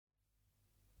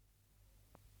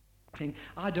meeting.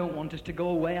 I don't want us to go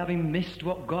away having missed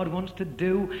what God wants to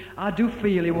do. I do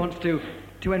feel he wants to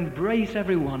embrace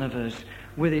every one of us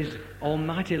with his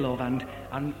almighty love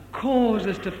and cause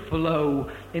us to flow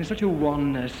in such a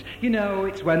oneness. You know,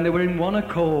 it's when they were in one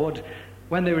accord,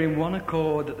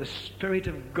 that the Spirit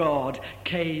of God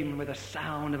came with a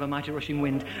sound of a mighty rushing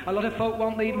wind. A lot of folk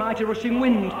want the mighty rushing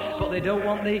wind, but they don't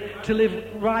want to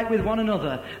live right with one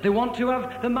another. They want to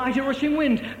have the mighty rushing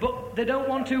wind, but they don't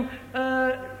want to,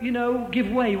 give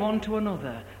way one to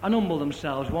another and humble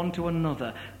themselves one to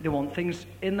another. They want things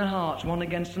in their hearts, one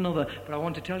against another. But I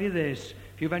want to tell you this.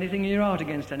 If you have anything in your heart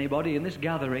against anybody in this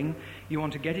gathering, you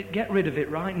want to get rid of it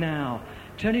right now.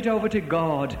 Turn it over to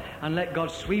God and let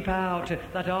God sweep out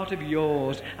that heart of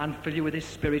yours and fill you with his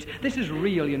Spirit. This is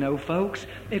real, you know, folks.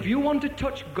 If you want to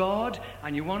touch God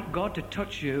and you want God to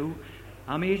touch you,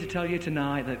 I'm here to tell you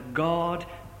tonight that God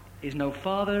is no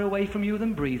farther away from you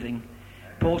than breathing.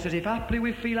 Paul says, if haply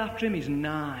we feel after him, he's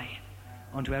nigh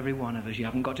unto every one of us. You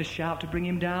haven't got to shout to bring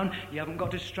him down. You haven't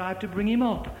got to strive to bring him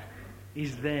up.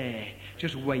 He's there,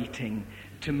 just waiting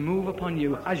to move upon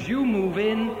you as you move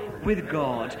in with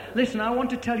God. Listen, I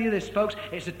want to tell you this, folks.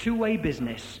 It's a two-way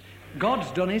business. God's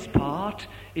done his part.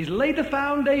 He's laid the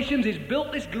foundations. He's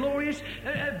built this glorious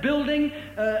building,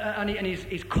 and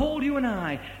he's called you and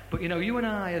I. But, you know, you and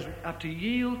I have to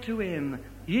yield to him,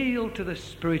 yield to the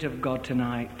Spirit of God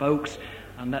tonight, folks,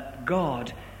 and let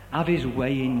God have his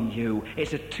way in you.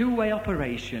 It's a two-way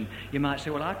operation. You might say,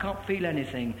 well, I can't feel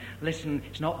anything. Listen,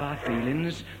 it's not by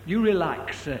feelings. You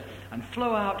relax and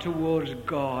flow out towards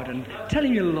God and tell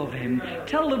him you love him.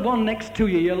 Tell the one next to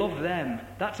you love them.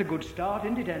 That's a good start,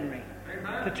 isn't it, Henry?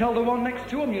 To tell the one next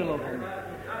to him you love him.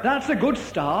 That's a good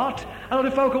start. A lot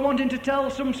of folk are wanting to tell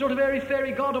some sort of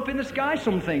airy-fairy God up in the sky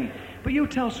something. But you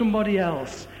tell somebody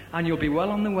else, and you'll be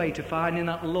well on the way to finding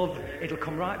that love. It'll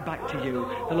come right back to you,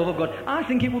 the love of God. I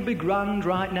think it would be grand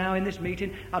right now in this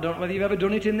meeting. I don't know whether you've ever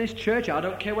done it in this church. I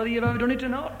don't care whether you've ever done it or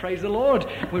not. Praise the Lord.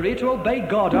 We're here to obey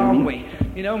God, aren't we?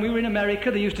 You know, when we were in America,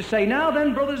 they used to say, now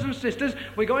then, brothers and sisters,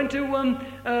 we're going to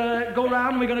go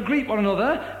around and we're going to greet one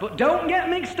another, but don't get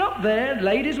mixed up there,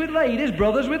 ladies with ladies,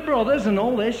 brothers with brothers, and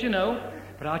all this, you know.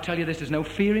 But I tell you this, there's no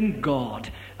fear in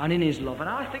God and in his love. And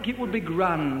I think it would be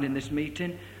grand in this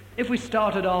meeting if we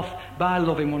started off by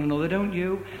loving one another, don't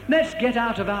you? Let's get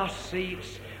out of our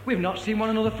seats. We've not seen one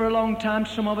another for a long time,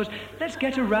 some of us. Let's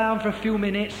get around for a few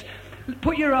minutes.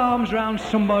 Put your arms around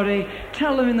somebody.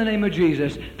 Tell them in the name of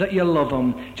Jesus that you love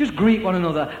them. Just greet one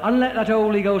another and let that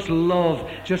Holy Ghost love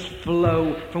just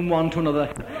flow from one to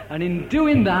another. And in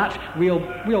doing that,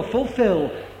 we'll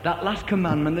fulfill that last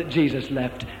commandment that Jesus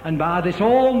left. And by this,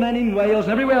 all men in Wales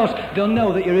and everywhere else, they'll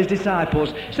know that you're his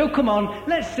disciples. So come on,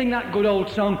 let's sing that good old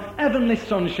song, Heavenly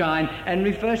Sunshine.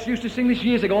 Henry first used to sing this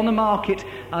years ago on the market,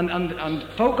 and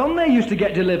folk on there used to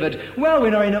get delivered. Well,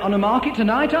 we're not on a market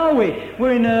tonight, are we?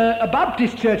 We're in a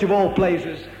Baptist church of all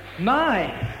places.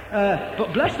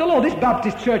 But bless the Lord, this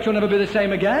Baptist church will never be the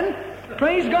same again.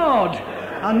 Praise God.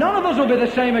 And none of us will be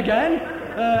the same again.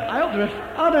 I hope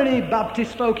are there any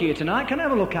Baptist folk here tonight? Can I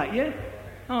have a look at you?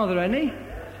 Are there any?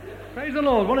 Praise the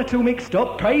Lord. One or two mixed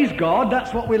up. Praise God.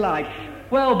 That's what we like.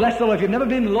 Well, bless the Lord. If you've never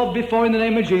been loved before in the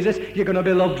name of Jesus, you're going to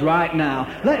be loved right now.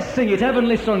 Let's sing it,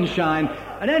 Heavenly Sunshine.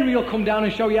 And Henry will come down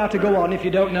and show you how to go on if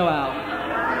you don't know how.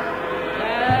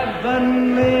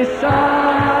 Heavenly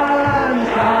Sunshine.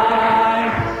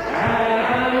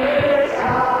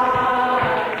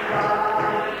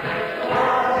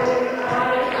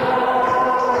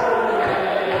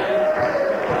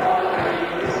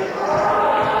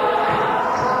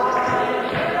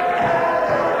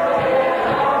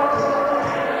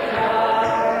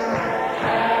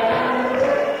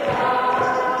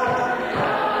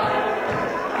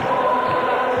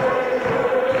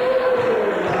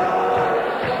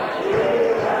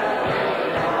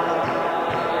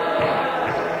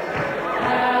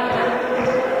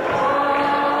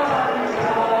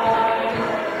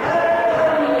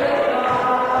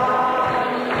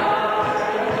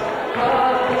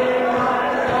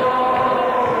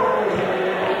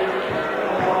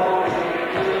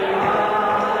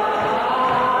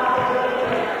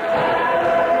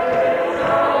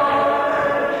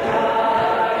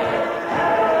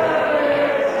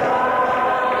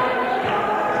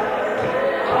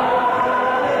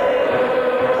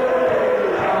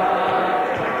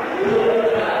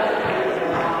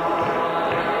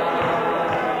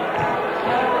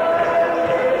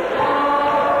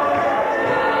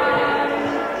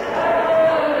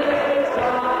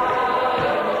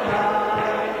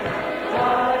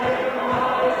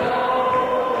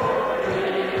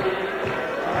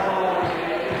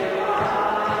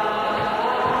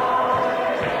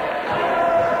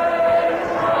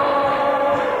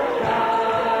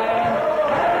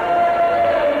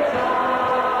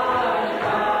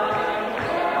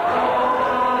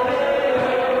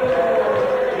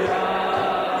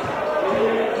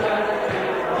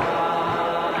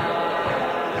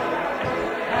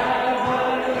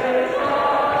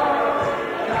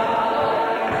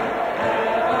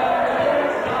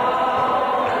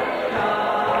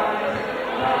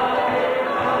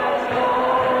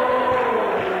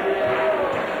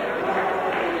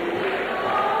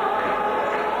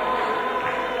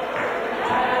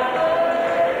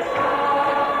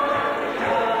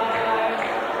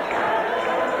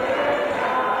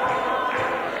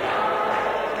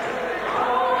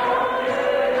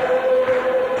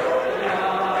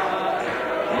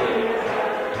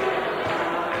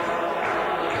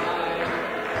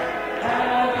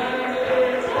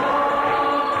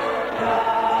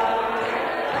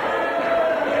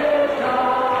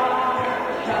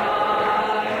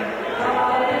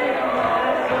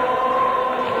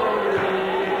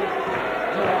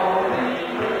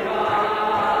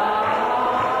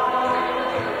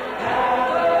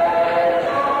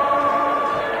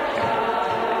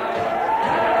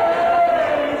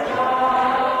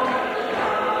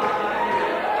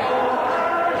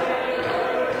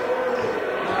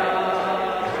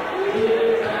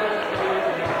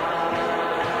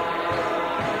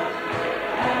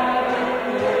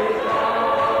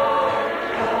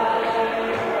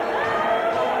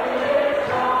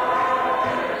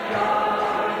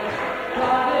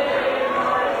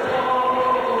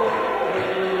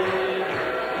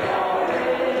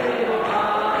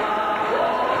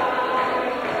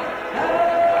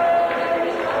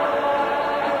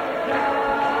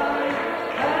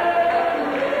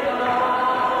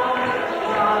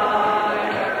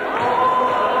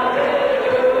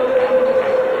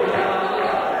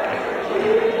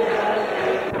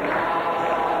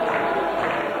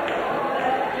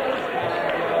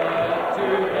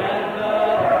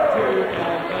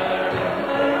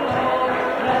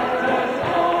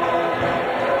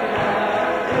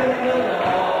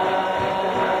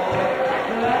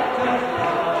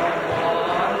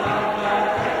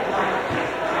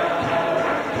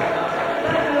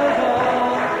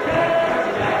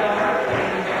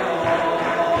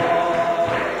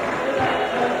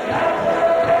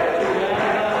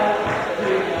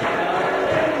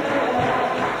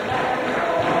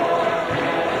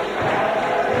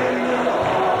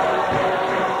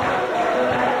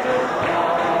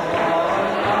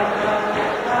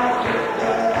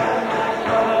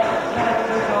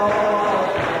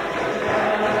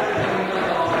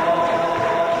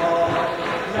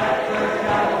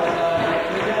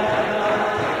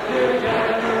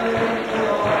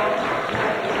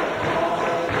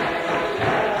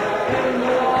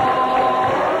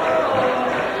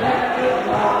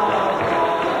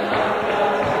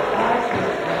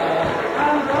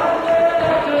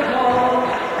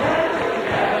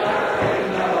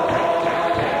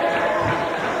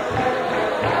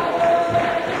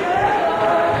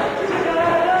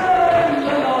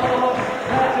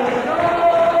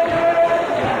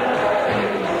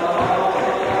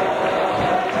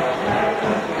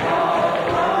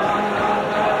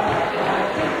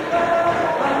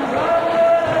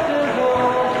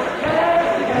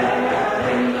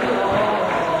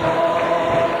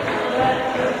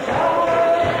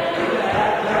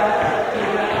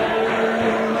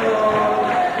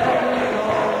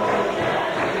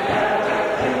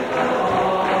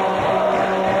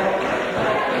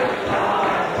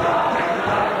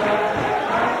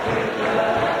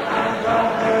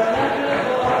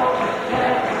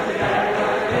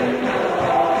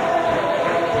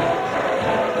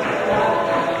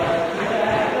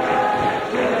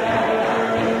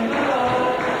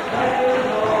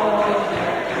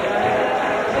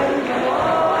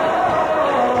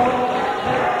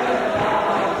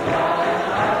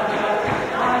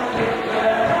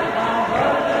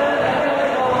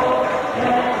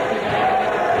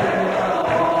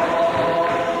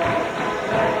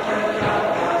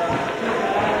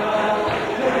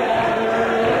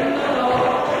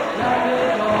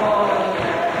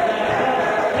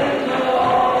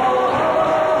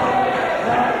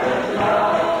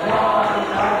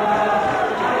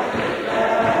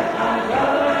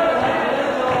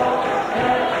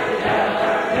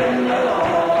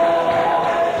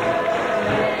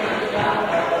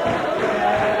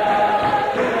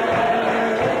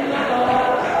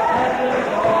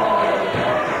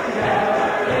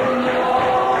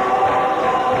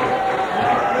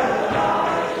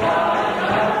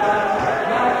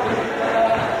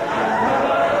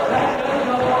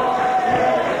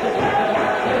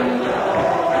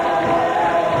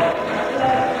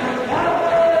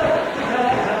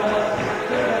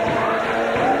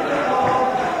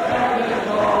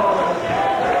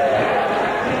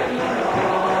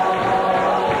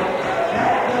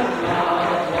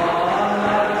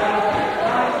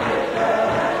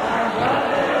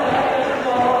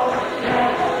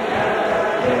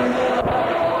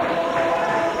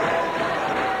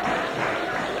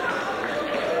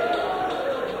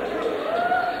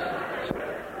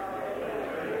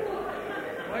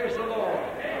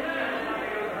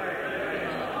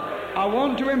 I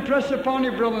want to impress upon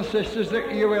you, brothers and sisters,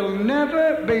 that you will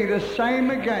never be the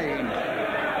same again.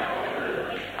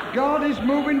 God is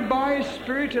moving by His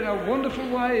Spirit in a wonderful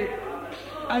way,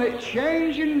 and it's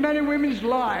changing many women's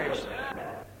lives.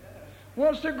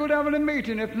 What's the good having a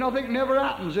meeting if nothing never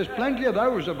happens? There's plenty of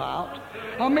those about.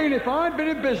 I mean, if I'd been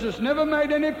in business, never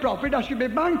made any profit, I should be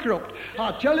bankrupt.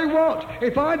 I tell you what,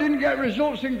 if I didn't get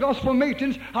results in gospel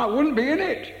meetings, I wouldn't be in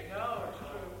it.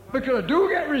 Because I do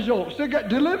get results, they get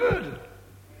delivered.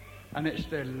 And it's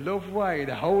the love way,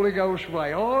 the Holy Ghost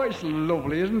way. Oh, it's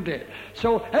lovely, isn't it?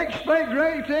 So expect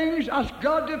great things, ask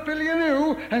God to fill you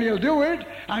new, and He'll do it,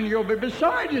 and you'll be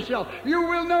beside yourself. You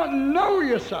will not know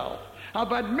yourself. I've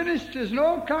had ministers and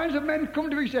all kinds of men come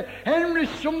to me and say, Henry,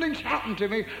 something's happened to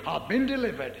me. I've been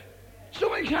delivered.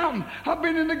 Something's happened. I've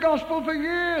been in the gospel for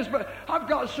years, but I've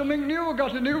got something new. I've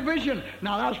got a new vision.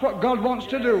 Now that's what God wants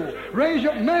to do. Raise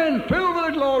up men filled with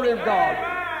the glory of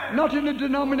God. Not in a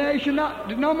denomination. That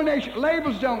denomination,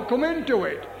 labels don't come into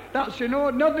it. That's, no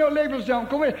labels don't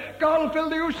come in. God will fill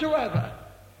the whosoever.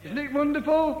 Isn't it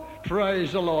wonderful?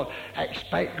 Praise the Lord.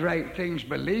 Expect great things,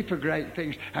 believe for great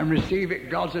things, and receive it.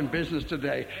 God's in business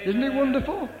today. Isn't it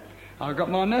wonderful? I've got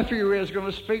my nephew here who's going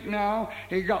to speak now.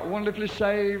 He got wonderfully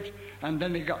saved, and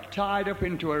then he got tied up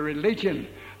into a religion,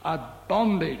 a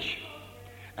bondage.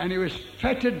 And he was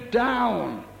fettered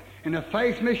down in a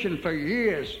faith mission for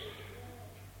years.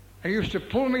 He used to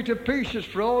pull me to pieces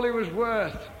for all he was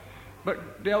worth.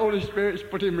 But the Holy Spirit's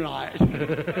put him right.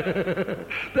 The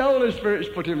Holy Spirit's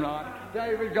put him right.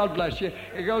 David, God bless you.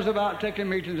 He goes about taking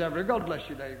meetings every. God bless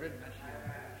you, David.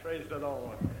 Praise the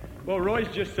Lord. Well, Roy's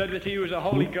just said that he was a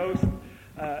Holy Ghost.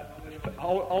 What is it?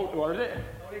 Holy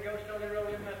Ghost, Holy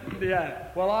Roller Methodist. Yeah.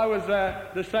 Well, I was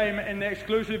the same in the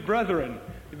Exclusive Brethren.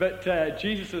 But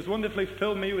Jesus has wonderfully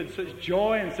filled me with such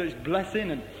joy and such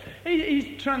blessing. And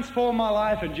He's transformed my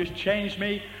life and just changed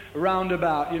me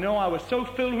roundabout. You know, I was so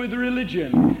filled with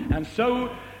religion and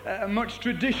so much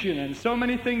tradition and so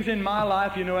many things in my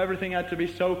life. You know, everything had to be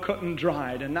so cut and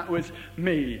dried, and that was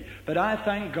me. But I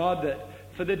thank God that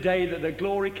for the day that the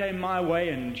glory came my way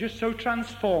and just so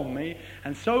transformed me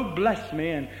and so blessed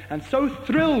me and so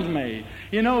thrilled me.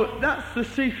 You know, that's the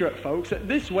secret, folks, that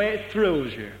this way it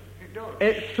thrills you.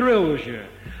 It thrills you.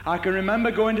 I can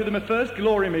remember going to my first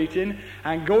glory meeting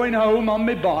and going home on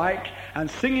my bike and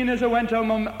singing as I went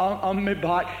home on my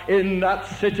bike, in that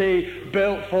city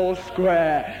built full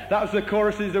square. That was the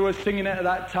choruses they were singing at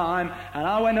that time. And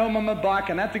I went home on my bike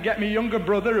and had to get my younger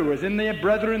brother, who was in the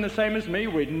Brethren the same as me.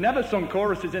 We'd never sung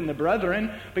choruses in the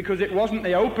Brethren because it wasn't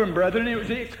the open Brethren, it was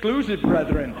the Exclusive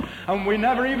Brethren. And we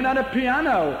never even had a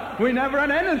piano. We never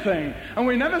had anything. And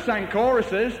we never sang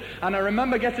choruses. And I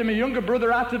remember getting my younger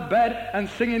brother out of bed and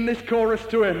singing this chorus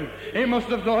to him. He must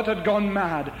have thought I'd gone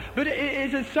mad. But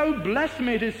it has so blessed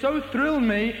me, it has so thrilled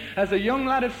me as a young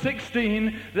lad of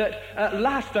 16 that at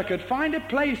last I could find a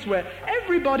place where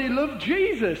everybody loved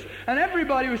Jesus and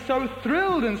everybody was so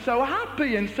thrilled and so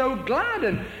happy and so glad,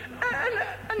 and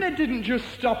they didn't just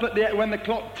stop at when the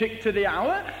clock ticked to the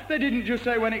hour. They didn't just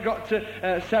say when it got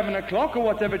to 7 o'clock or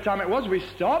whatever time it was, we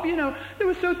stop. You know, they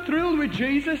were so thrilled with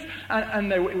Jesus,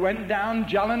 and they went down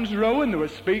Jallan's Row and they were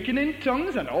speaking in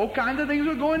tongues and all kinds of things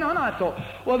were going on. I thought,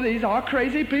 well, these are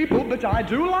crazy people, but I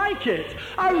do like it.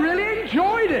 I really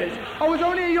enjoyed it. I was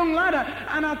only a young lad,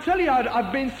 and I tell you,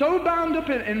 I've been so bound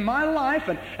up in my life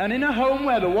and in a home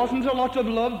where there wasn't a lot of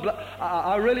love.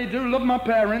 I really do love my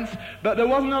parents, but there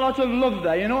wasn't a lot of love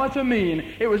there. You know what I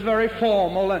mean? It was very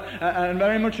formal and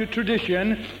very much a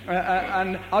tradition.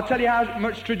 And I'll tell you how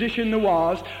much tradition there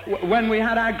was. When we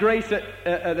had our grace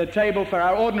at the table for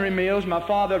our ordinary meals, my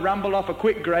father rambled off a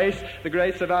quick grace, the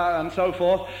grace of our and so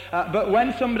forth. But when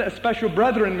a special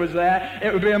brethren was there,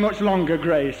 it would be a much longer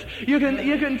grace. You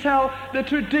can tell the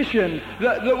tradition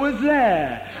that was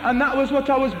there. And that was what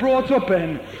I was brought up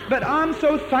in. But I'm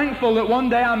so thankful that one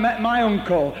day I met my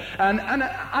uncle. And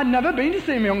I'd never been to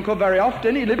see my uncle very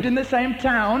often. He lived in the same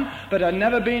town, but I'd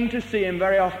never been to see him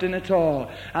very often at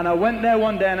all. And I went there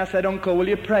one day and I said, Uncle, will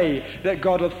you pray that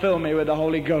God will fill me with the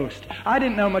Holy Ghost? I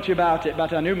didn't know much about it,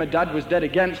 but I knew my dad was dead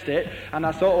against it. And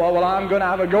I thought, well, I'm going to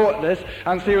have a go at this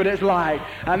and see what it's like.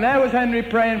 And there was Henry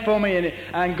praying for me,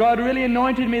 and God really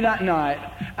anointed me that night.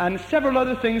 And several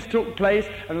other things took place,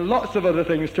 and lots of other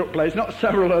things took place. Not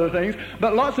several other things,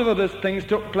 but lots of other things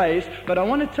took place. But I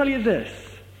want to tell you this,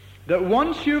 that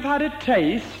once you've had a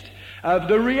taste of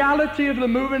the reality of the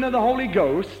moving of the Holy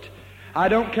Ghost, I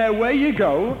don't care where you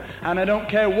go, and I don't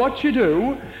care what you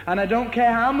do, and I don't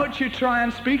care how much you try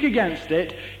and speak against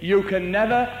it, you can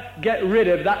never get rid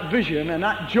of that vision and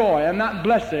that joy and that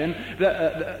blessing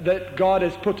that God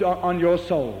has put on your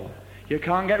soul. You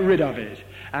can't get rid of it.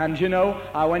 And, you know,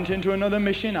 I went into another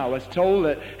mission. I was told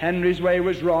that Henry's way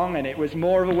was wrong, and it was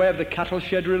more of a way of the cattle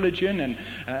shed religion.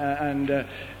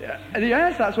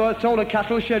 Yes, that's what I was told, a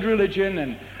cattle shed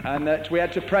religion, and that we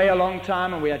had to pray a long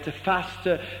time, and we had to fast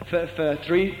for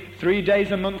three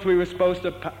days a month. We were supposed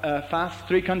to fast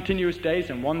 3 continuous days,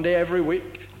 and 1 day every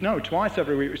week. No, twice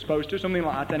every week we're supposed to, something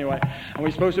like that anyway. And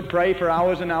we're supposed to pray for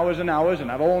hours and hours and hours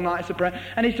and have all nights of prayer.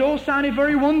 And it all sounded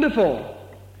very wonderful.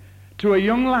 To a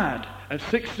young lad of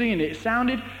 16, it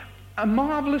sounded a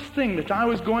marvelous thing that I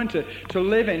was going to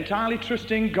live entirely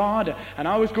trusting God, and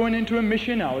I was going into a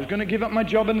mission. I was going to give up my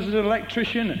job as an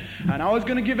electrician, and I was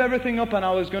going to give everything up, and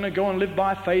I was going to go and live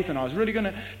by faith, and I was really going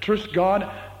to trust God.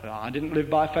 I didn't live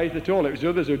by faith at all. It was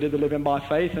others who did the living by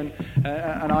faith, and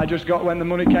I just got when the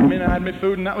money came in, I had my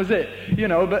food, and that was it. You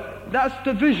know, but that's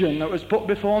the vision that was put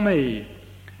before me,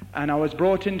 and I was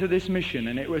brought into this mission,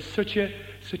 and it was such a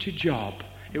job.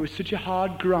 It was such a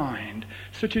hard grind,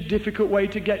 such a difficult way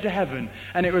to get to heaven.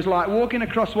 And it was like walking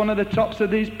across one of the tops of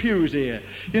these pews here.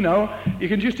 You know, you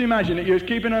can just imagine it. You was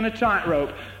keeping on a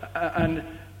tightrope. And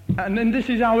then this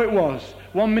is how it was.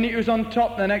 1 minute you was on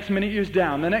top, the next minute you was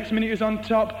down. The next minute you was on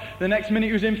top, the next minute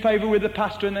you was in favour with the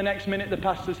pastor, and the next minute the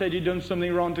pastor said you'd done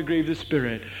something wrong to grieve the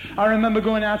Spirit. I remember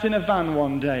going out in a van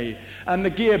one day, and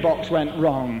the gearbox went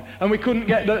wrong, and we couldn't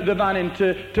get the van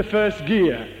into first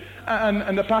gear.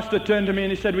 And the pastor turned to me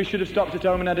and he said we should have stopped at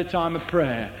home and had a time of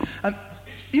prayer. And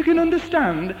you can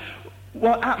understand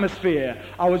what atmosphere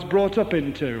I was brought up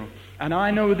into. And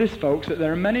I know this, folks, that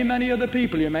there are many, many other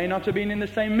people who may not have been in the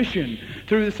same mission,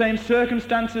 through the same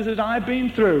circumstances that I've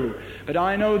been through. But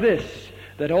I know this,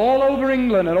 that all over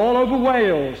England and all over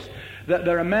Wales, that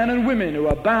there are men and women who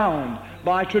are bound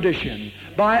by tradition,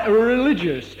 by a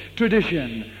religious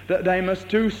tradition, that they must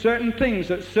do certain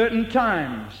things at certain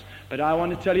times. But I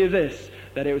want to tell you this,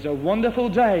 that it was a wonderful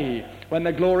day when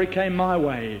the glory came my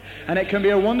way. And it can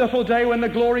be a wonderful day when the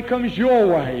glory comes your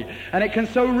way. And it can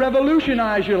so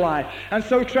revolutionize your life and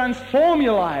so transform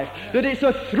your life that it's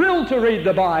a thrill to read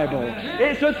the Bible.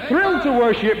 It's a thrill to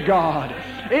worship God.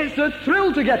 It's a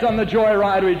thrill to get on the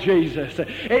joyride with Jesus.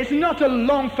 It's not a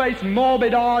long-faced,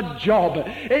 morbid, hard job.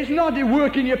 It's not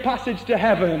working your passage to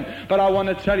heaven. But I want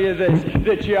to tell you this,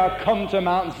 that you are come to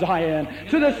Mount Zion,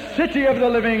 to the city of the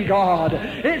living God.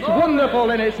 It's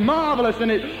wonderful and it's marvelous and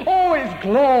it's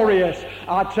glorious.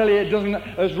 I tell you, it doesn't,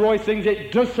 as Roy sings,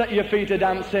 it does set your feet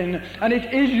a-dancing. And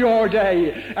it is your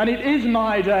day. And it is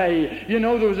my day. You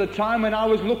know, there was a time when I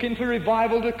was looking for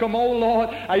revival to come. Oh, Lord,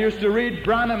 I used to read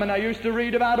Branham and I used to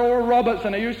read about Oral Roberts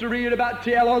and I used to read about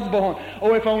T.L. Osborne.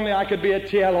 Oh, if only I could be a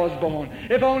T.L. Osborne.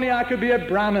 If only I could be a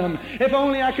Branham. If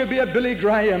only I could be a Billy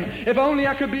Graham. If only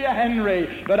I could be a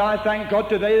Henry. But I thank God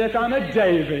today that I'm a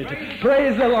David.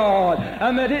 Praise the Lord.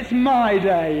 And that it's my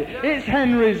day. It's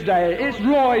Henry's day. It's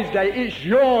Roy's day. It's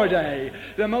your day.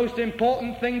 The most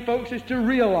important thing, folks, is to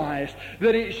realize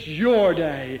that it's your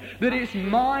day. That it's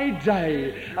my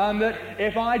day. And that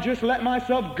if I just let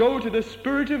myself go to the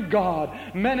Spirit of God,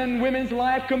 men and women's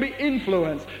life can be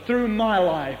influenced through my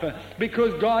life,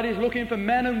 because God is looking for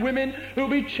men and women who will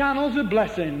be channels of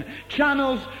blessing,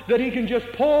 channels that He can just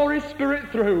pour His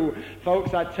Spirit through.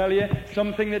 Folks, I tell you,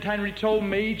 something that Henry told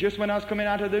me just when I was coming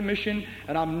out of the mission,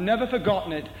 and I've never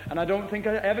forgotten it, and I don't think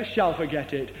I ever shall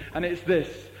forget it, and it's this.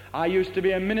 I used to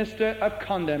be a minister of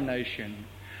condemnation.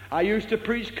 I used to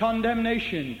preach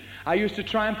condemnation. I used to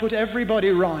try and put everybody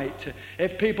right.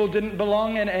 If people didn't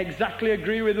belong and exactly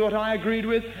agree with what I agreed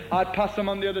with, I'd pass them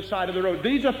on the other side of the road.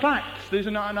 These are facts. These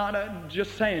are not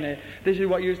just saying it. This is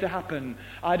what used to happen.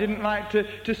 I didn't like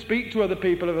to speak to other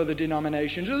people of other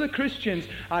denominations. Other Christians,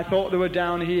 I thought they were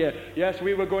down here. Yes,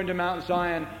 we were going to Mount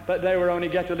Zion, but they were only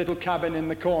get a little cabin in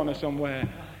the corner somewhere.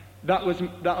 That was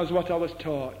what I was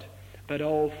taught. But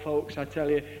oh, folks, I tell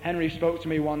you, Henry spoke to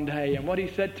me one day, and what he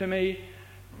said to me,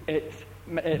 it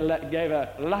gave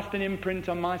a lasting imprint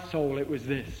on my soul. It was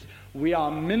this: we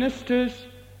are ministers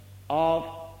of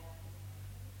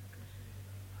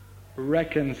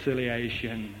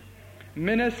reconciliation.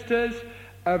 Ministers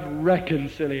of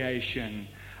reconciliation.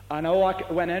 I know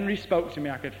when Henry spoke to me,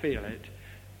 I could feel it.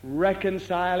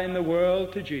 Reconciling the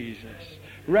world to Jesus.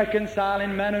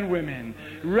 Reconciling men and women,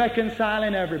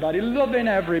 reconciling everybody, loving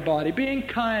everybody, being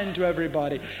kind to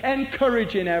everybody,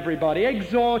 encouraging everybody,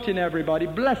 exhorting everybody,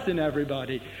 blessing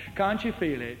everybody. Can't you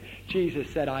feel it? Jesus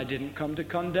said, I didn't come to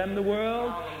condemn the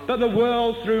world, but the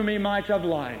world through me might have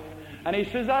life. And He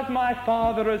says, as my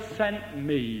Father has sent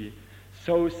me,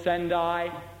 so send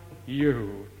I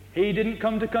you. He didn't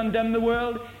come to condemn the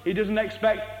world. He doesn't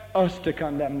expect us to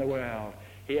condemn the world.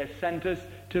 He has sent us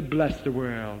to bless the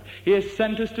world. He has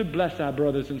sent us to bless our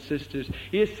brothers and sisters.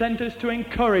 He has sent us to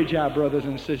encourage our brothers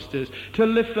and sisters, to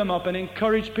lift them up and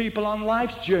encourage people on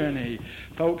life's journey.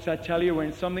 Folks, I tell you, we're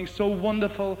in something so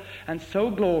wonderful and so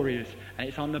glorious, and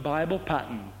it's on the Bible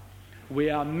pattern. We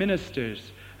are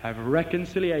ministers of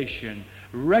reconciliation,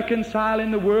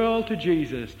 reconciling the world to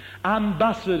Jesus,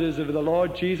 ambassadors of the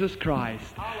Lord Jesus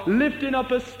Christ, lifting up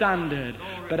a standard.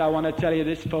 But I want to tell you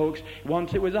this, folks,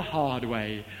 once it was a hard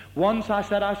way. Once I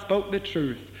said I spoke the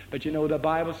truth, but you know the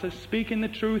Bible says speaking the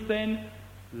truth in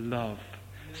love.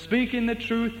 Speaking the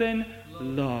truth in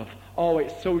love. Oh,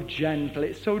 it's so gentle,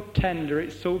 it's so tender,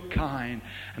 it's so kind.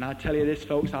 And I tell you this,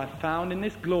 folks, I found in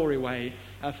this Glory Way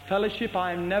a fellowship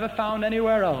I have never found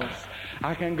anywhere else.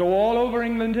 I can go all over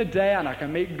England today and I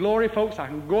can meet Glory folks. I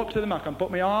can go up to them, I can put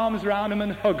my arms around them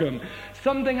and hug them.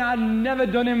 Something I'd never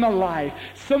done in my life.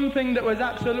 Something that was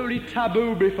absolutely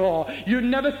taboo before. You'd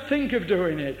never think of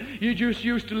doing it. You just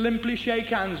used to limply shake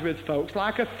hands with folks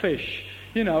like a fish.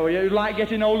 You know, you like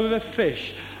getting hold of a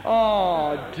fish.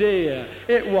 Oh dear,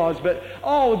 it was, but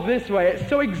oh, this way, it's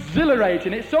so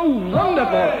exhilarating, it's so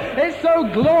wonderful, it's so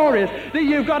glorious that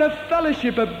you've got a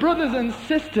fellowship of brothers and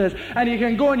sisters, and you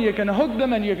can go and you can hug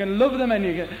them and you can love them,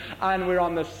 and we're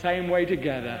on the same way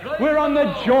together. We're on the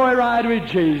joyride with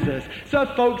Jesus. So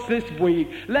folks, this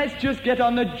week, let's just get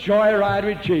on the joyride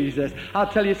with Jesus. I'll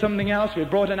tell you something else. We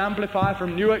brought an amplifier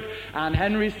from Newark, and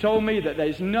Henry's told me that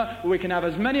we can have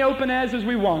as many open airs as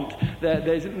we want.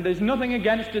 There's nothing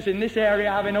against us in this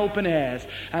area having open airs.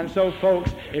 And so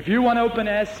folks, if you want open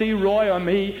airs, see Roy or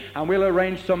me and we'll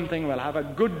arrange something. We'll have a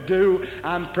good do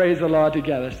and praise the Lord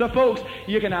together. So folks,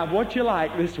 you can have what you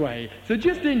like this way. So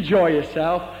just enjoy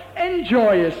yourself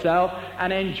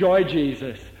and enjoy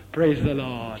Jesus. Praise the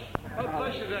Lord. God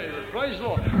bless you, David. Praise the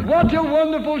Lord. What a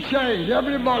wonderful change,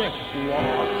 everybody.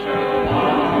 What a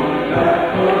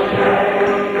wonderful change.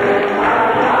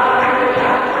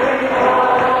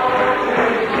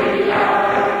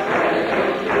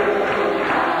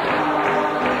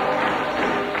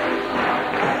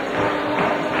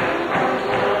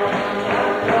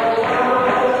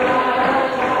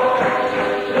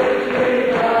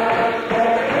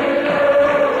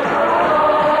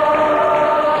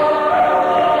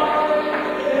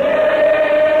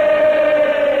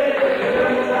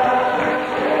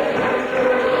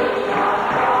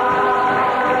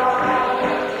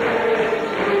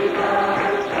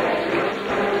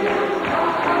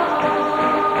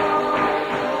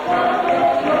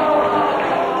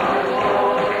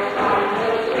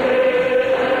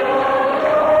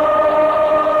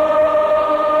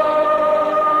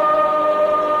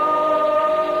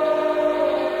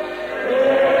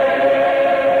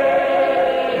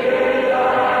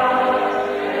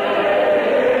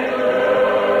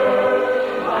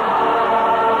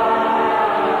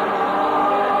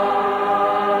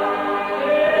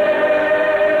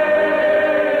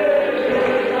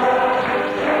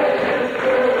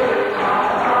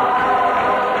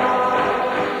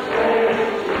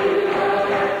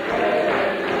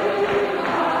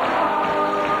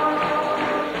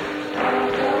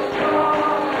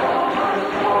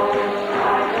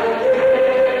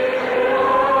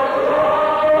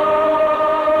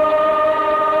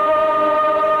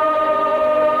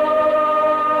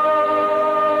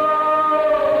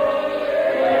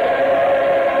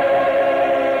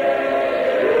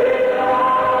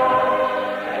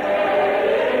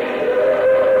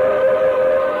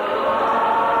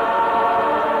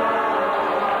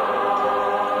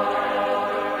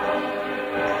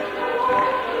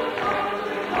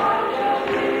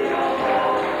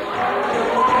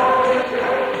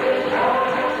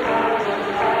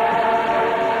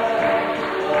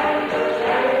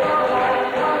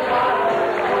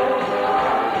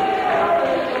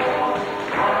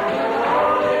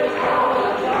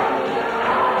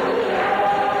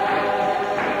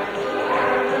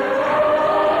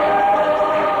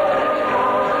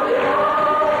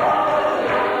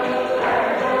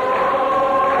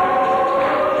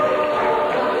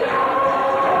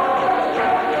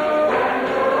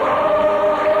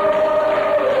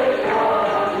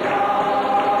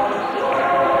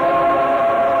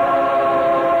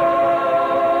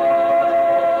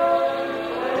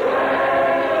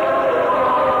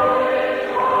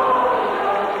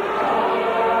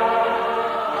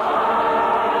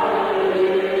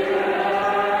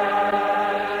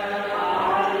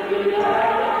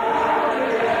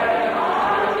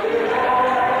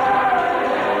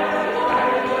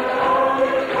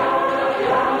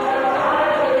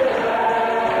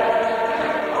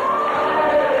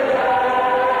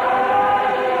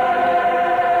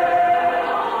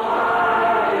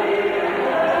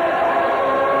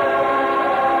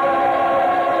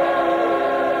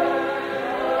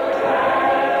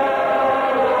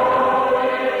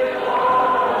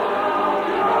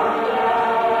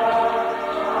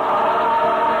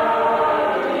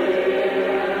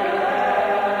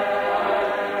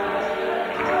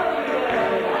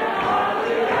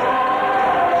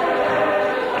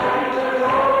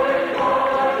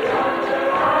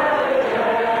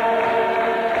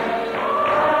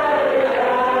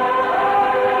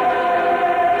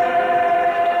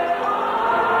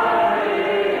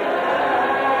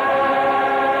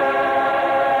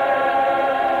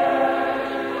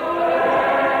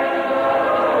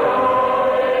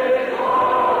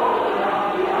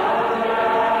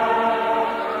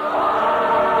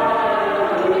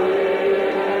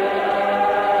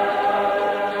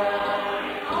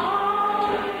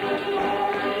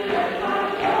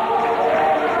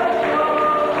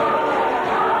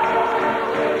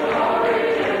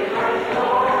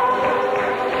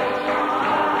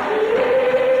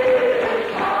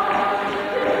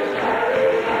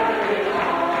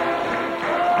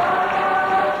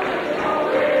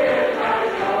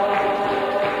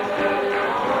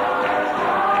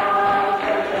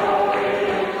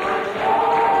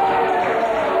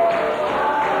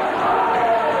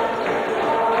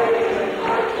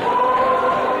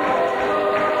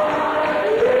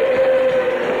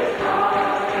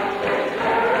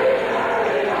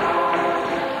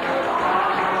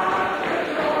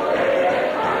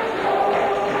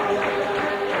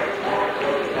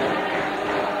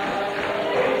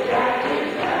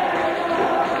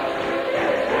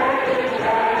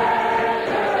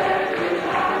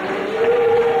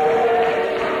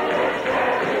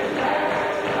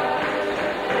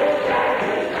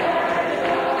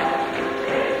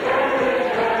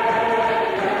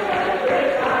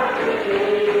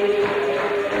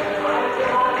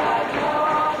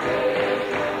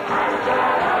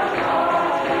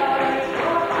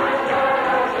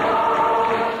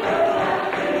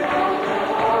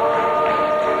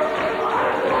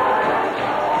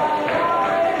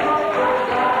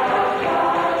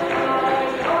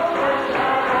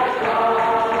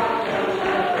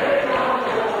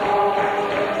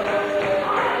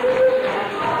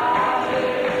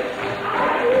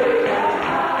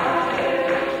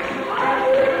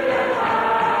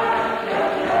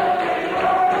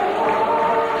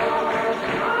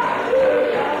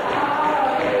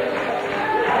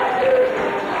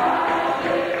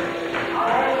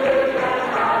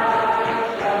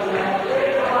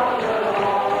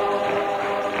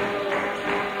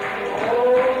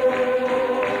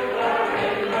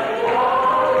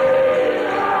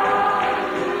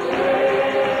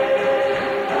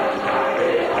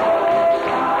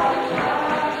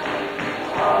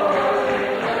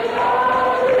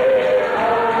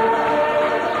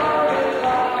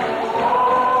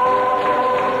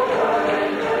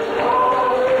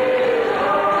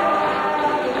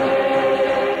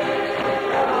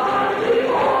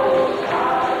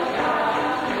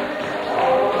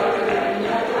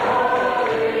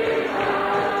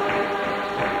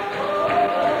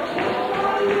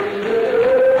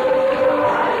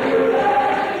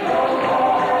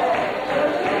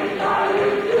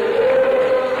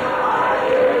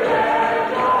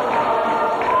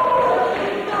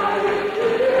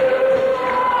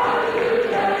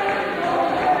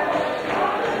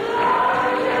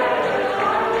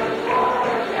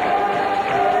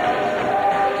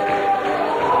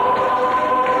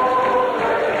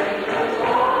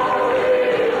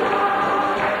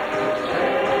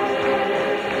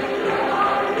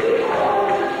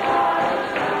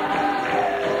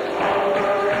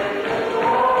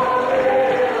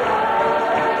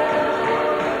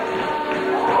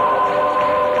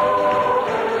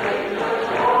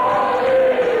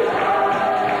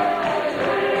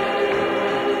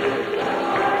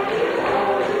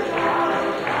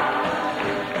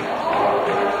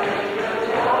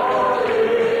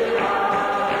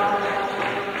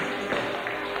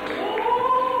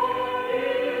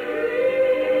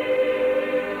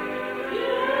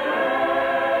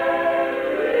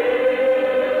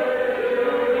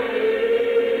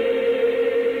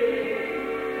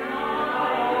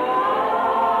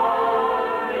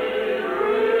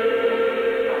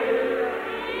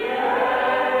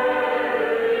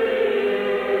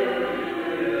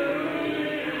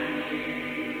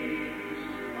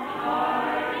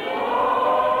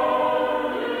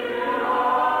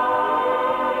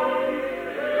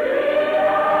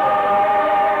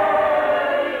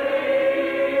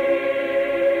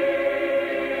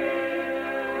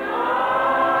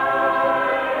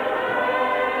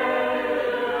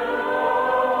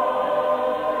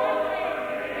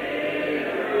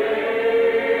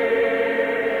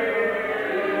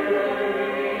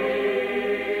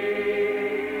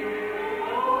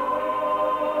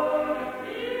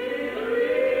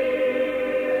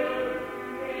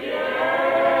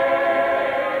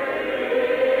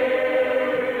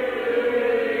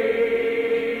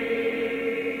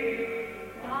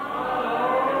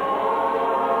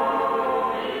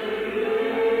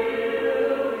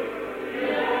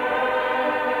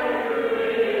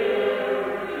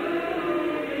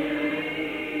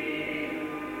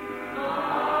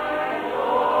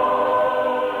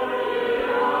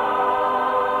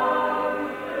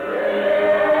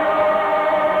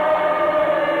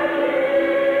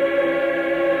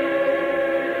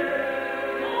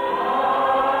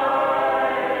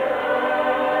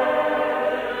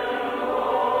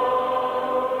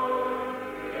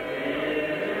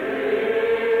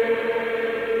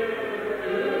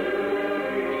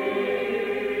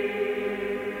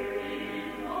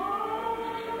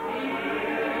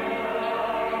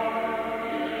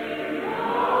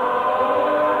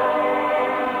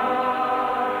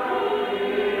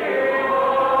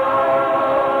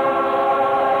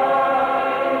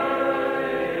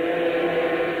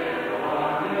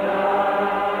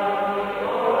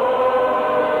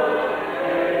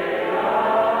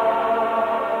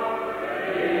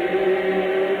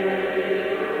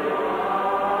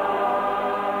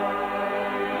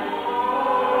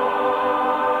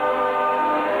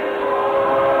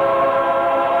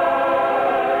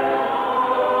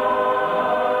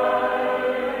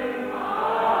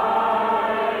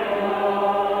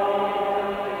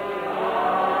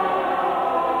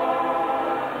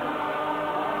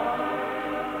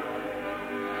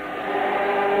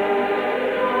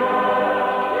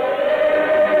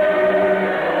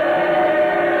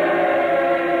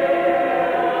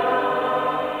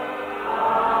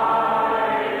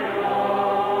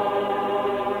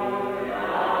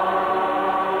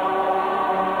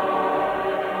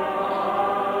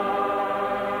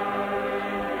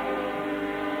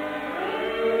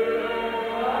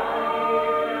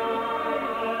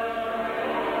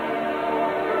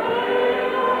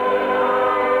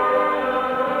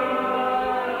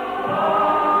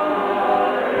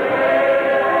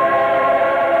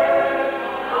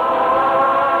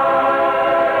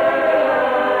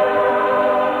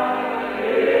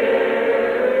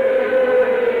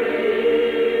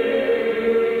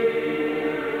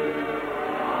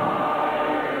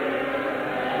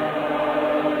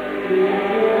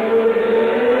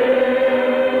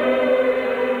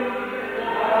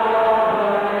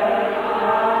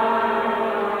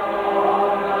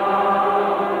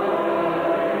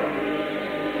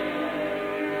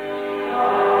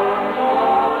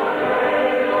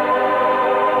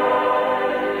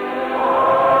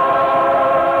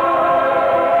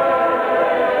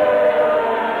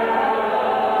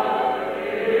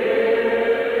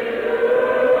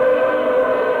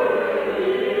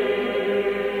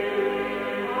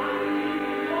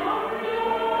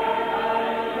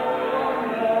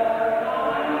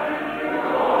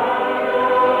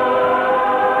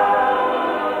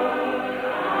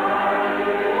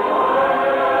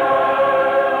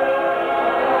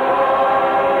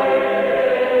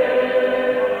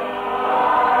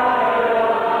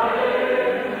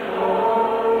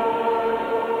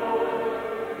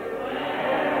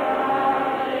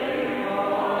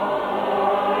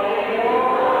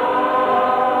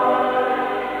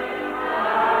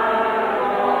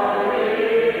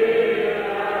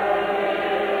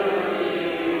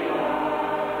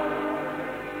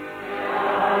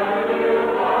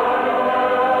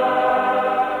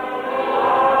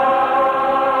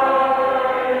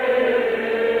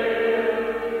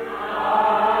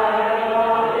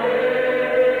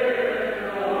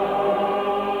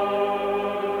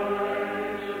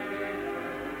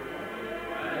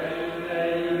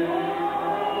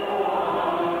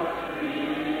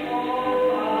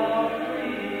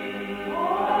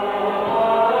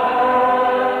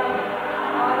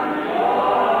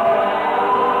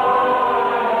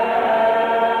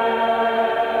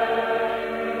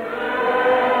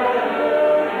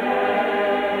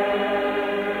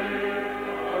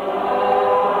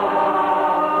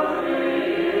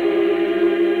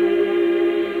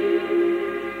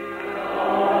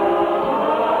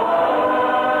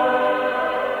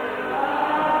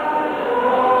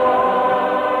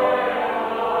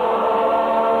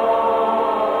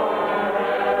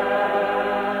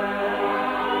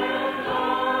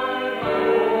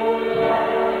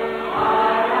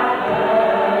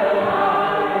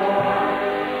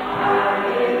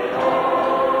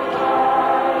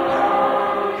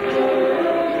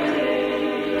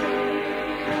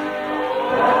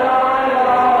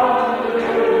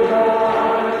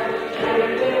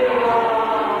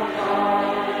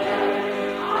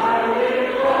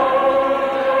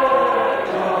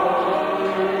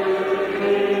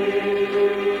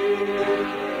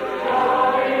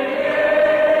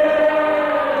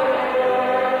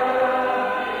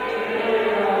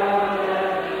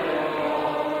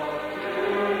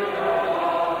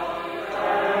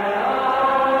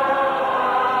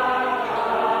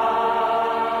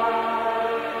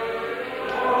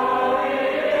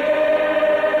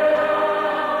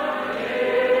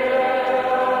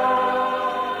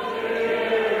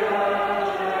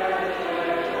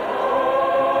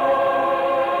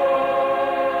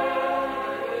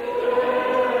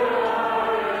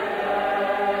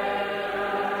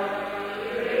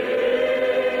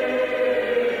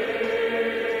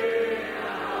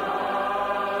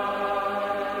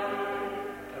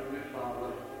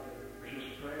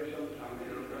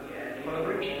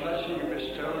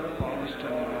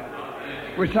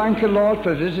 We thank you, Lord,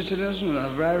 for visiting us in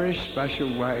a very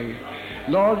special way.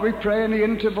 Lord, we pray in the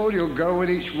interval you'll go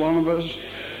with each one of us.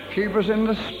 Keep us in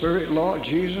the Spirit, Lord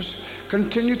Jesus.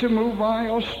 Continue to move by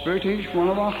your Spirit each one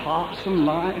of our hearts and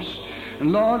lives.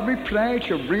 And Lord, we pray that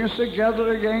you'll bring us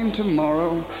together again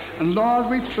tomorrow. And Lord,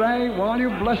 we pray while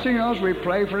you're blessing us, we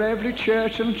pray for every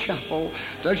church and chapel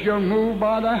that you'll move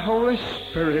by the Holy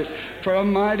Spirit for a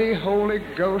mighty Holy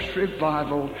Ghost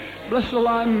revival. Bless all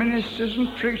our ministers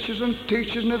and preachers and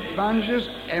teachers and evangelists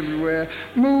everywhere.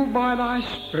 Move by thy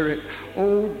Spirit.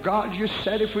 Oh God, you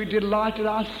said if we delighted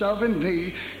ourselves in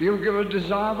thee, you'll give us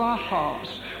desire of our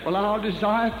hearts. Well, our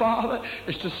desire, Father,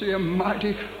 is to see a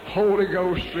mighty Holy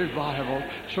Ghost revival.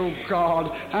 So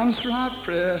God, answer our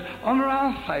prayer, honor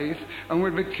our faith, and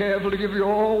we'll be careful to give you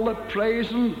all the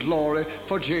praise and glory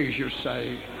for Jesus'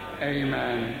 sake.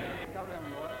 Amen.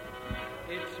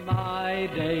 It's my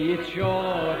day, it's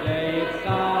your day, it's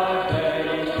our day.